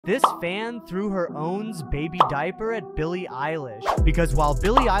This fan threw her own baby diaper at Billie Eilish because while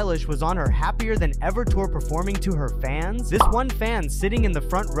Billie Eilish was on her Happier Than Ever tour performing to her fans, this one fan sitting in the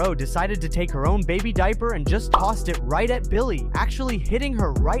front row decided to take her own baby diaper and just tossed it right at Billie, actually hitting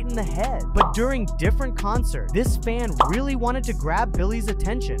her right in the head. But during different concerts, this fan really wanted to grab Billie's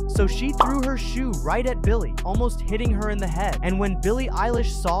attention, so she threw her shoe right at Billie, almost hitting her in the head. And when Billie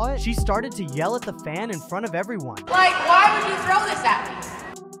Eilish saw it, she started to yell at the fan in front of everyone. Like, why would you throw this at me?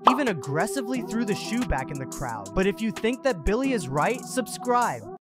 Even aggressively threw the shoe back in the crowd. But if you think that Billie is right, subscribe.